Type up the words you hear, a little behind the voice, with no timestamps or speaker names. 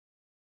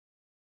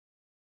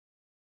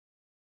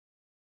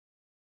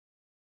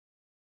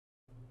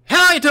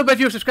Hello YouTube, if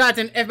you're subscribed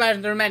and everybody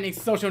on the remaining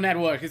social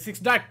network, it's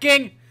Dark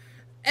King.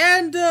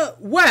 And,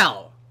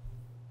 well,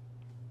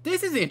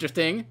 this is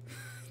interesting.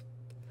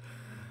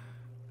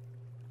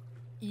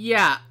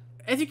 Yeah,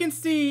 as you can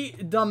see,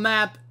 the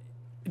map,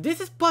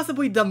 this is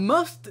possibly the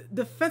most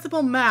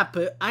defensible map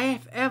I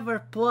have ever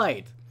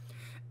played.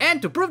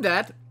 And to prove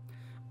that,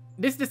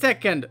 this is the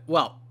second,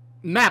 well,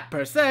 map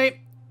per se,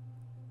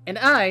 and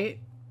I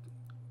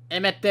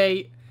am at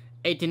day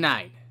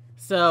 89.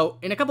 So,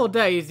 in a couple of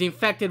days, the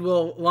infected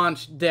will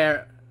launch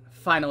their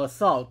final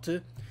assault.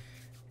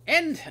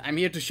 And I'm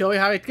here to show you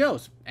how it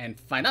goes. And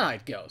find out how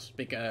it goes.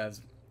 Because,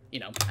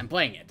 you know, I'm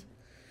playing it.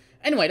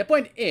 Anyway, the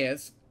point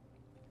is,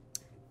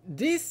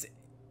 this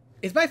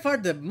is by far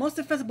the most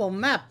defensible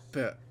map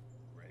that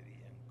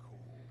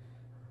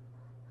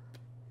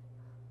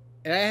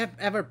I have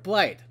ever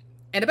played.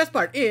 And the best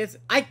part is,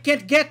 I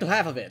can't get to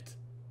half of it.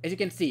 As you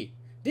can see,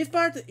 this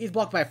part is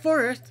blocked by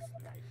forest.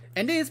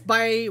 And this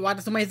by what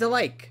is the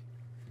lake.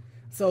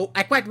 So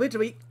I quite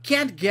literally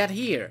can't get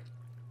here.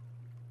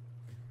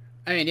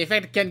 I mean, the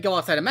effect can go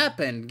outside the map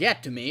and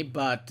get to me,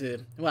 but,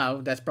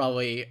 well, that's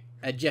probably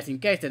a just in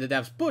case that the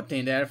devs put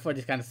in there for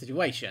these kind of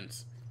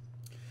situations.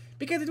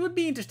 Because it would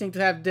be interesting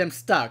to have them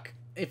stuck.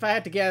 If I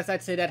had to guess,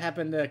 I'd say that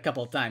happened a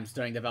couple times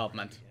during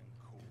development.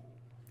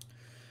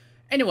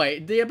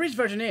 Anyway, the abridged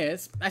version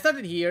is, I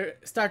started here,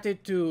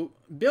 started to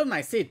build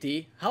my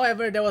city,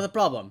 however, there was a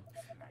problem.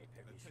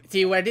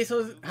 See where these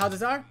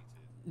houses are?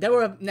 There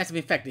were nests of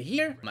infected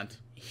here,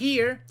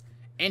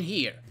 and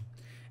here.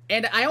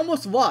 And I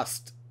almost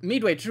lost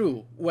midway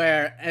through,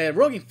 where a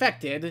rogue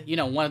infected, you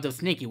know, one of those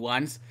sneaky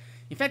ones,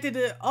 infected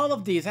all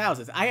of these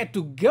houses. I had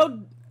to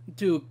go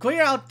to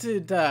clear out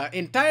the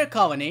entire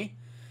colony,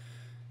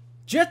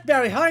 just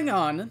barely hang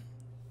on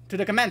to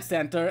the command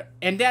center,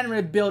 and then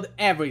rebuild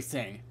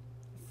everything.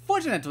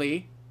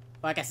 Fortunately,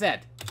 like I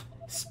said,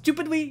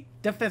 stupidly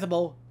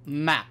defensible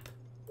map.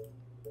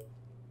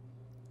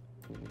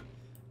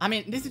 I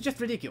mean, this is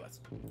just ridiculous.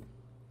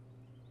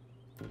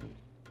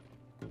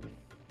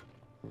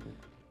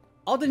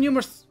 All the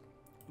numerous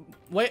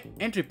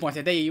entry points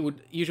that they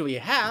would usually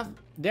have,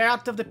 they're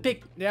out of the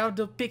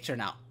picture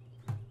now.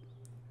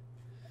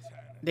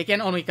 They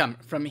can only come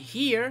from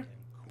here,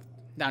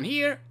 down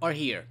here, or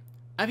here.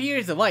 Up here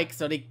is a lake,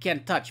 so they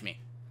can't touch me.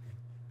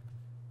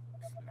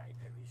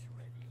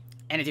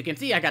 And as you can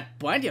see, I got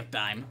plenty of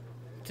time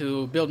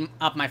to build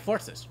up my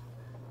forces.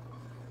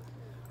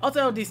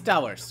 Also, these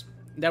towers.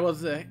 There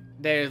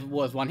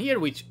was one here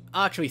which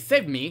actually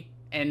saved me,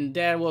 and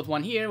there was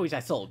one here which I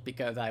sold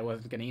because I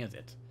wasn't gonna use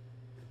it.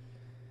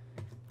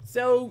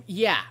 So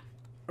yeah,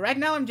 right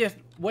now I'm just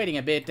waiting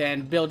a bit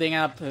and building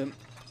up the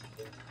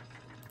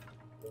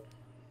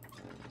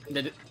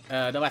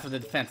rest of the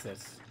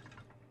defenses.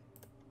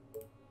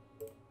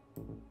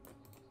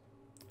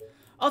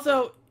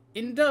 Also,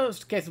 in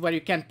those cases where you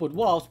can't put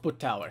walls, put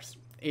towers.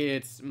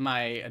 It's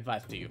my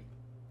advice to you.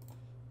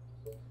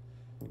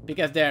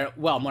 Because they're,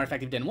 well, more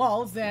effective than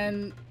walls,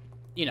 and,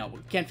 you know,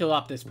 can fill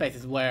up the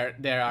spaces where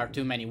there are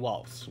too many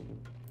walls.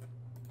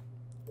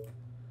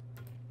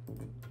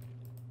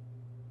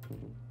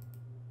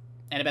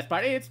 And the best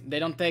part is, they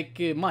don't take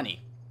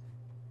money.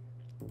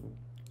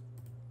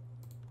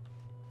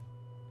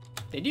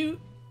 They do,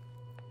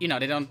 you know,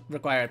 they don't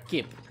require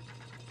keep.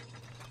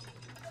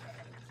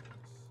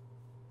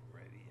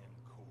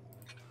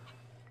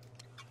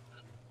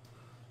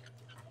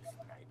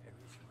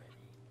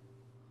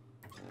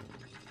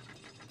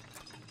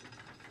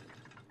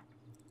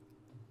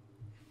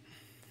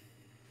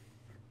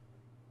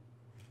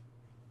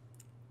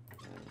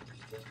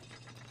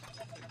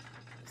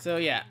 So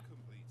yeah,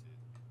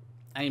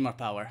 I need more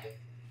power.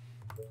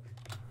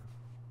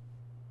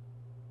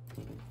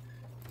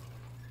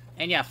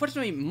 And yeah,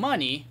 fortunately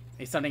money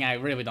is something I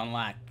really don't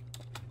lack.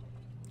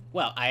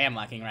 Well, I am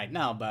lacking right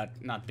now,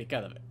 but not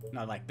because of it.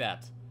 Not like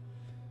that.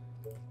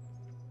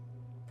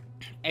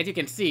 As you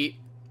can see,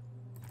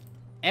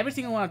 every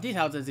single one of these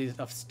houses is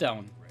of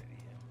stone.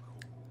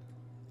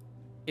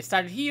 It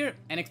started here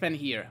and expanded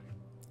here.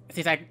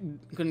 Since I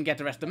couldn't get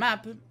the rest of the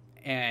map,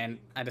 and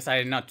I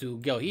decided not to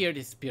go here.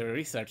 This is pure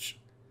research.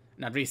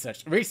 Not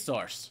research.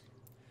 Resource.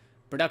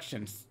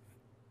 Productions.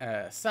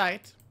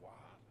 Site.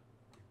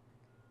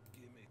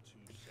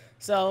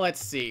 So, let's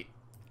see.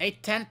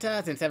 8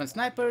 Tentas and 7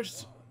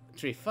 snipers.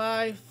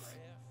 3-5.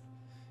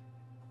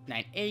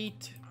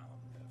 9-8.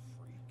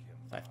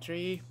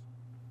 5-3.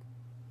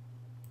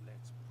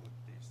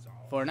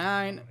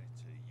 4-9.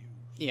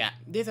 Yeah,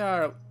 these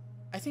are...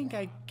 I think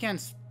I can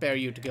spare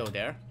you to go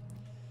there.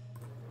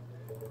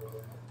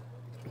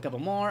 Couple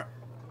more,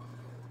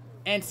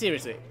 and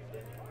seriously,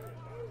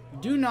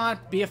 do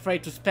not be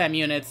afraid to spam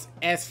units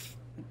as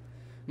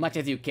much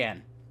as you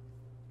can.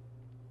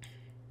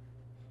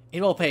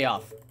 It will pay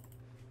off.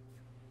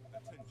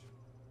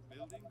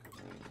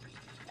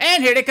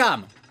 And here they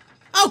come.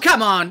 Oh,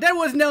 come on, there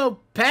was no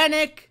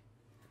panic.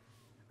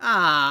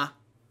 Ah,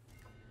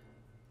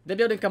 the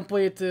building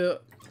complete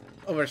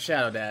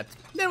overshadowed that.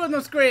 There was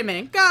no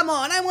screaming. Come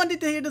on, I wanted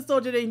to hear the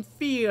soldier in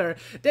fear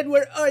that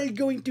we're all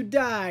going to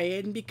die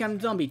and become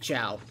zombie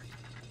chow.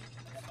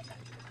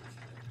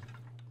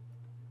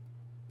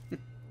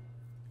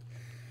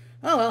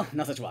 Oh well,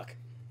 not such luck.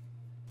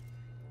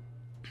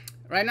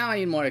 Right now I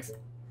need more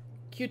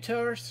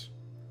executors.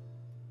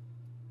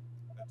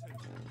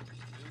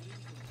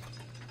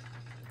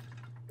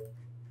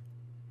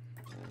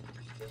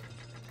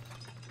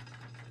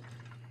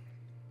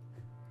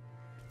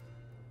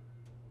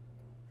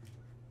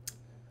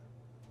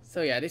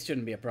 So yeah, this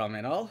shouldn't be a problem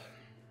at all.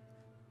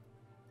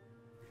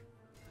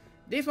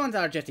 These ones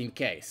are just in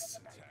case.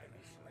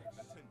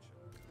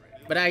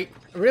 But I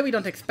really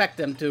don't expect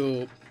them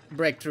to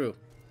break through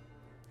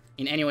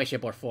in any way,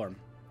 shape, or form.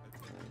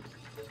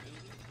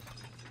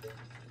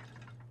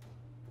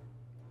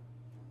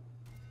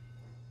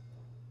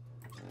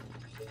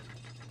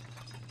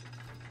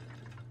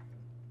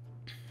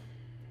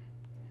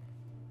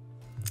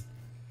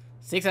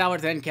 Six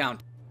hours and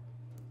count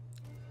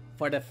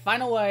for the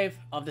final wave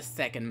of the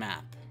second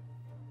map.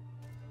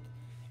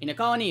 In a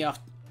colony of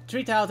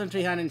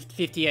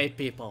 3,358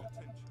 people.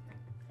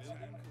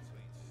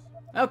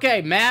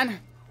 Okay, man.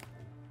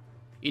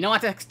 You know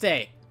what's at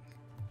stake.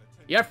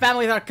 Your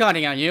families are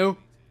counting on you.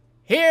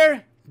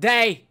 Here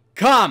they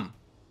come.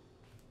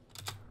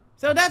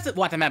 So that's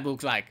what the map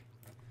looks like.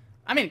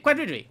 I mean, quite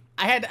literally,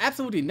 I had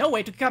absolutely no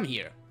way to come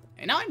here.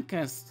 And now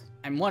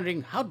I'm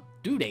wondering, how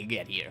do they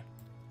get here?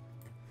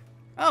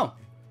 Oh,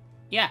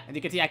 yeah, as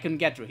you can see, I couldn't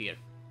get through here.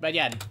 But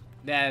yeah,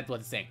 that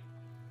was the thing.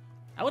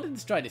 I would have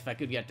destroyed this if I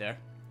could get there.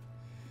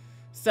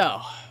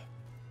 So,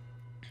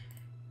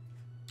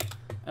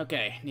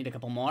 okay, need a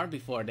couple more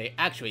before they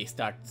actually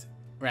start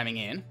ramming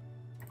in.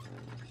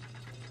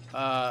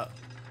 A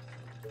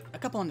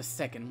couple on the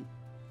second.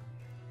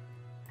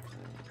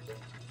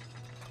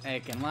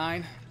 Second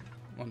line.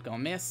 Won't go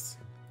miss.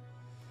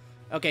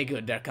 Okay,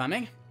 good, they're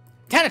coming.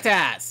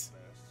 Tanatas!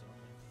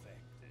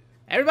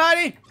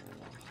 Everybody!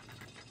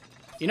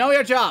 You know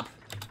your job.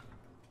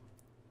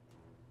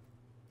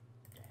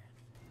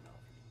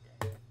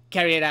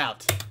 Carry it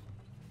out.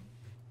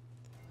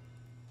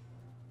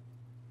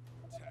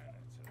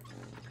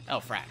 Oh,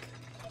 frack.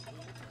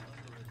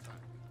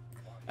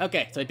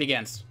 Okay, so it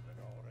begins.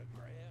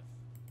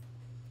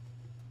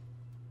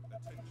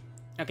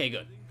 Okay,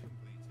 good.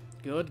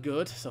 Good,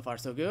 good. So far,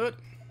 so good.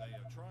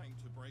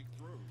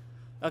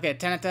 Okay,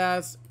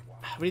 Tanatas.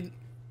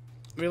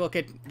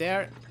 Relocate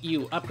there.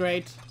 You,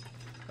 upgrade.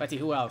 Let's see,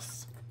 who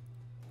else?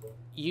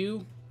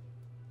 You.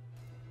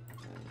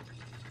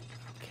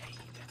 Okay,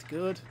 that's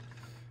good.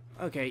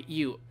 Okay,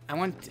 you. I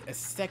want a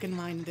second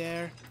line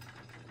there.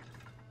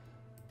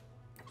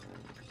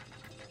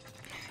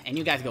 And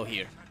you guys go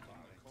here.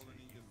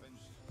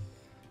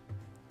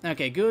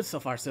 Okay, good. So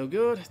far, so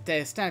good.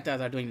 The Stanatas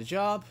are doing the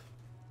job.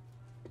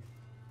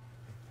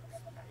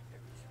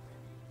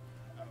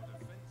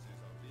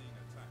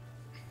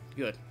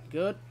 Good,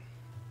 good.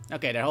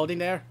 Okay, they're holding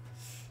there.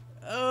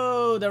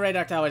 Oh, the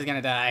radar tower is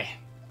gonna die.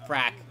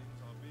 Frack.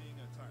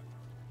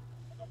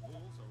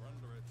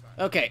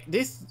 Okay,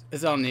 this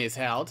zone is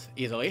held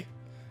easily.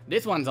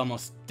 This one's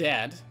almost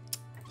dead.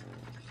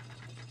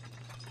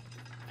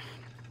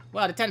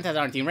 Well, the Tanatas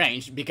aren't in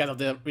range because of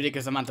the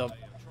ridiculous amount of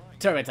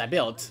turrets I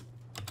built.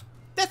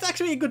 That's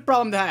actually a good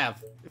problem to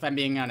have, if I'm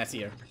being honest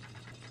here.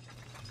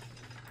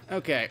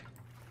 Okay.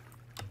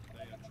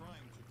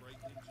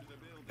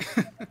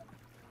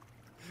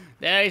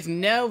 There is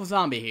no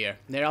zombie here.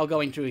 They're all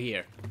going through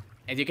here.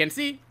 As you can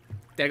see,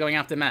 they're going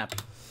off the map.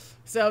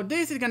 So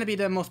this is gonna be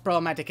the most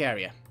problematic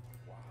area.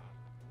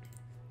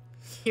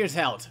 Here's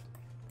held.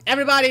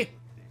 Everybody,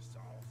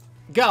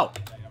 go!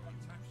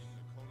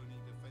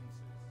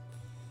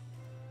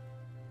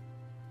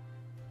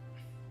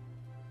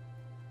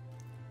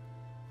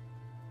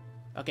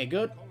 Okay,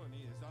 good.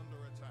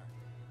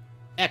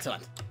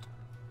 Excellent.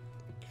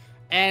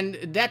 And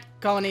that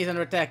colony is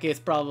under attack is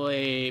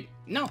probably...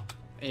 No,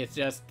 it's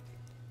just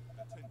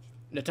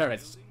the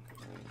turrets.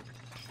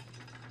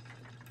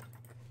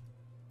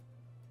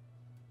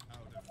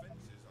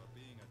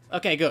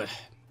 Okay, good.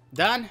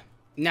 Done.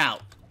 Now.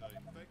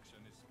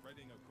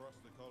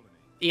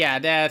 Yeah,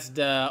 that's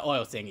the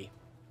oil thingy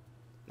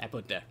I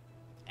put there.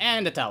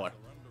 And the tower.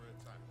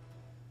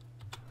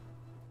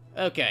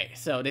 Okay,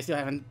 so they still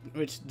haven't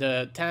reached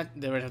the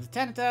rest of the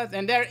Tanatas,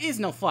 and there is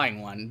no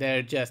flying one.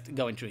 They're just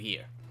going through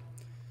here.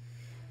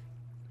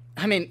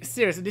 I mean,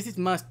 seriously, this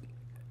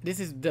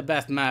is the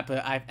best map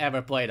I've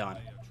ever played on.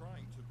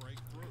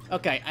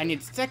 Okay, I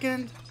need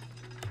second.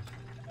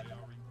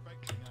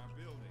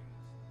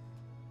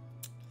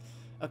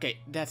 Okay,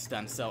 that's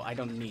done, so I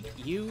don't need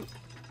you,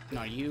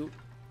 nor you,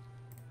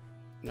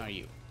 nor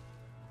you.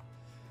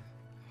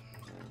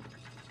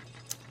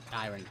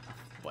 Iron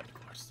body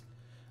cores.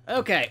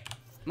 Okay,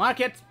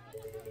 market.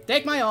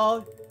 Take my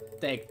all.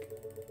 Take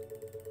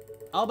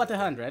all but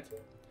 100,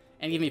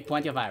 and give me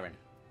plenty of iron.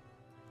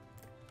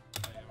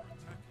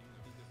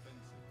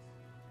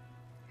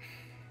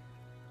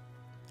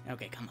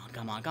 Okay, come on,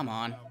 come on, come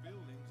on.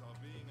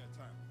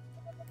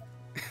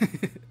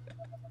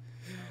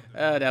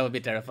 Oh, that would be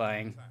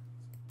terrifying.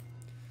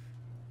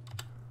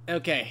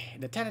 Okay,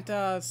 the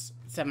Tanatas,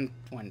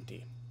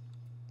 720.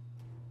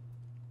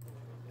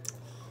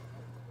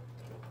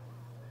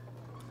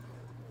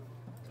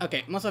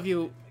 Okay, most of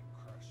you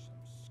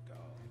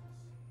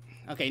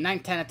Okay, 9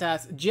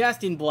 Thanatos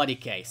just in bloody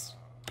case.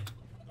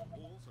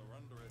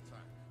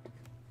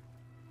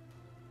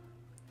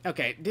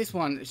 Okay, this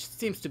one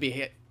seems to be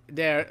hit.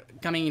 They're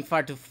coming in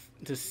far to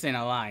sin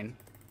a line.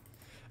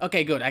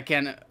 Okay, good. I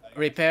can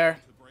repair.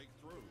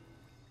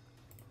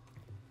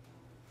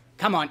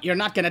 Come on, you're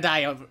not gonna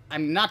die.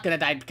 I'm not gonna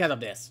die because of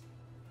this.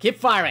 Keep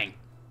firing.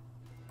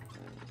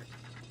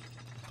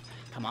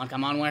 Come on,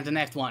 come on. Where's the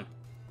next one?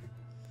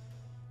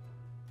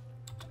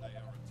 They are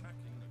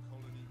attacking the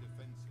colony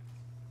defenses.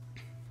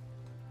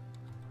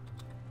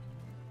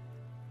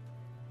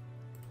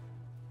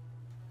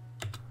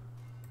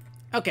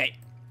 Okay.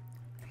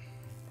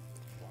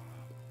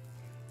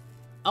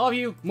 All of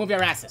you, move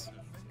your asses.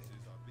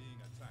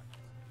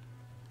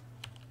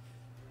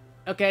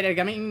 Okay, they're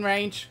coming in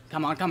range.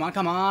 Come on, come on,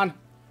 come on.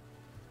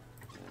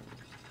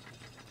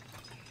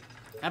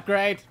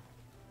 Upgrade.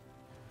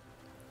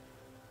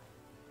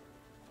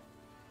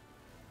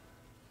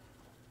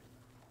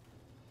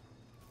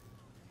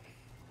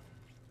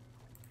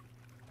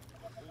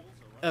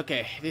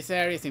 Okay, this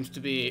area seems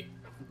to be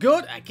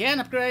good. I can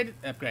upgrade.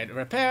 Upgrade,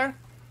 repair.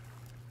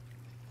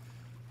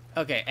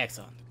 Okay,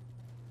 excellent.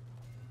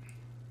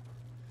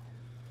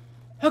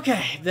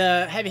 Okay,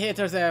 the heavy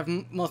hitters have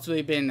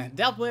mostly been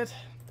dealt with.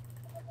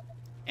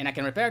 And I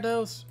can repair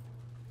those.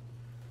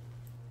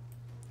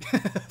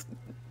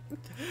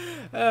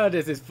 Oh,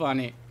 this is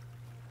funny.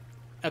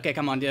 Okay,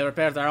 come on, the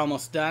repairs are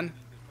almost done.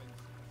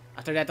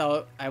 After that,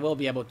 I will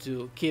be able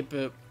to keep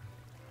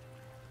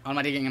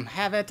Almighty Kingdom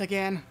have it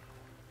again.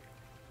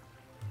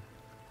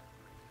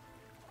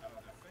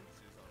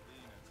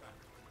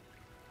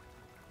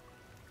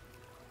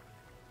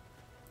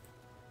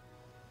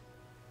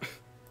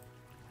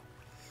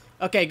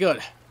 Okay,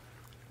 good.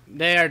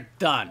 They're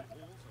done.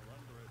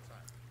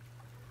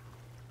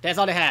 That's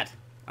all they had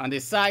on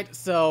this side,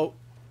 so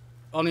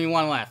only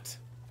one left.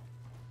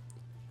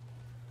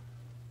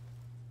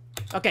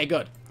 Okay,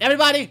 good.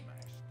 Everybody,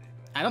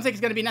 I don't think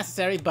it's gonna be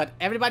necessary, but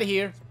everybody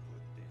here.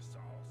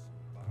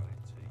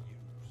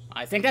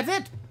 I think that's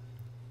it.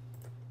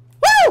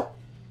 Woo!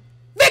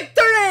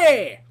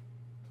 Victory!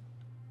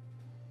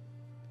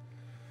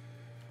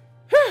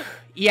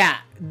 Yeah,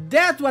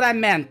 that's what I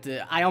meant.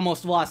 I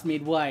almost lost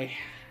midway.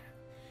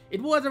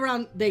 It was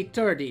around day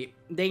 30.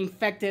 They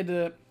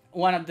infected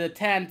one of the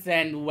tents,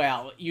 and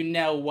well, you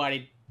know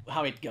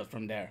how it goes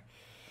from there.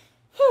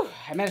 Whew,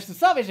 I managed to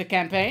salvage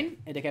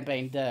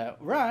the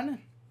run,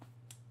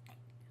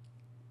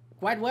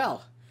 quite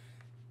well.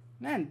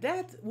 Man,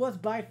 that was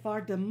by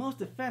far the most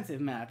defensive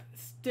map,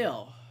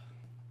 still.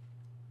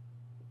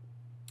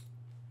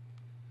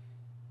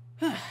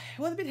 It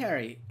was a bit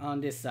hairy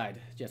on this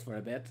side, just for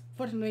a bit.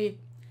 Fortunately,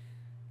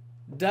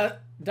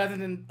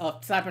 dozens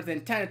of snipers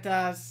and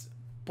Thanatos,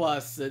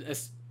 plus a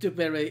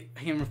stupidly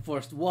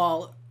reinforced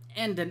wall,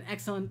 and an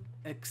excellent,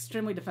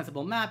 extremely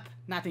defensible map,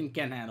 nothing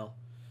can handle.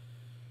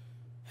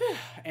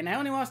 And I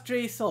only lost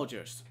 3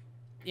 soldiers.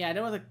 Yeah,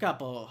 there was a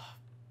couple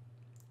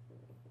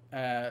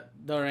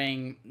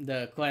during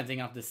the cleansing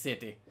of the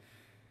city.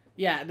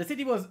 Yeah, the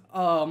city was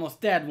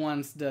almost dead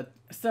once the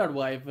third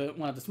wave,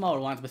 one of the smaller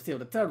ones, but still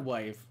the third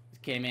wave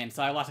came in,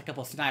 so I lost a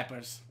couple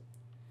snipers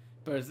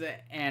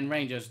and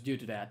rangers due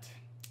to that.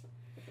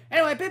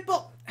 Anyway,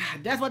 people,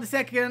 that's what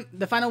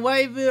the final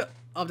wave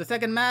of the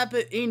second map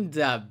in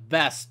the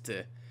best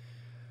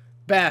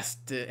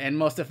and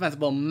most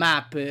defensible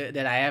map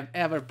that I have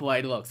ever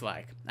played looks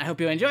like. I hope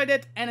you enjoyed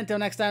it, and until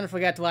next time, don't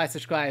forget to like,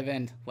 subscribe,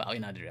 and, well,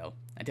 you know the drill.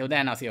 Until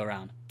then, I'll see you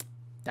around.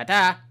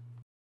 Ta-ta!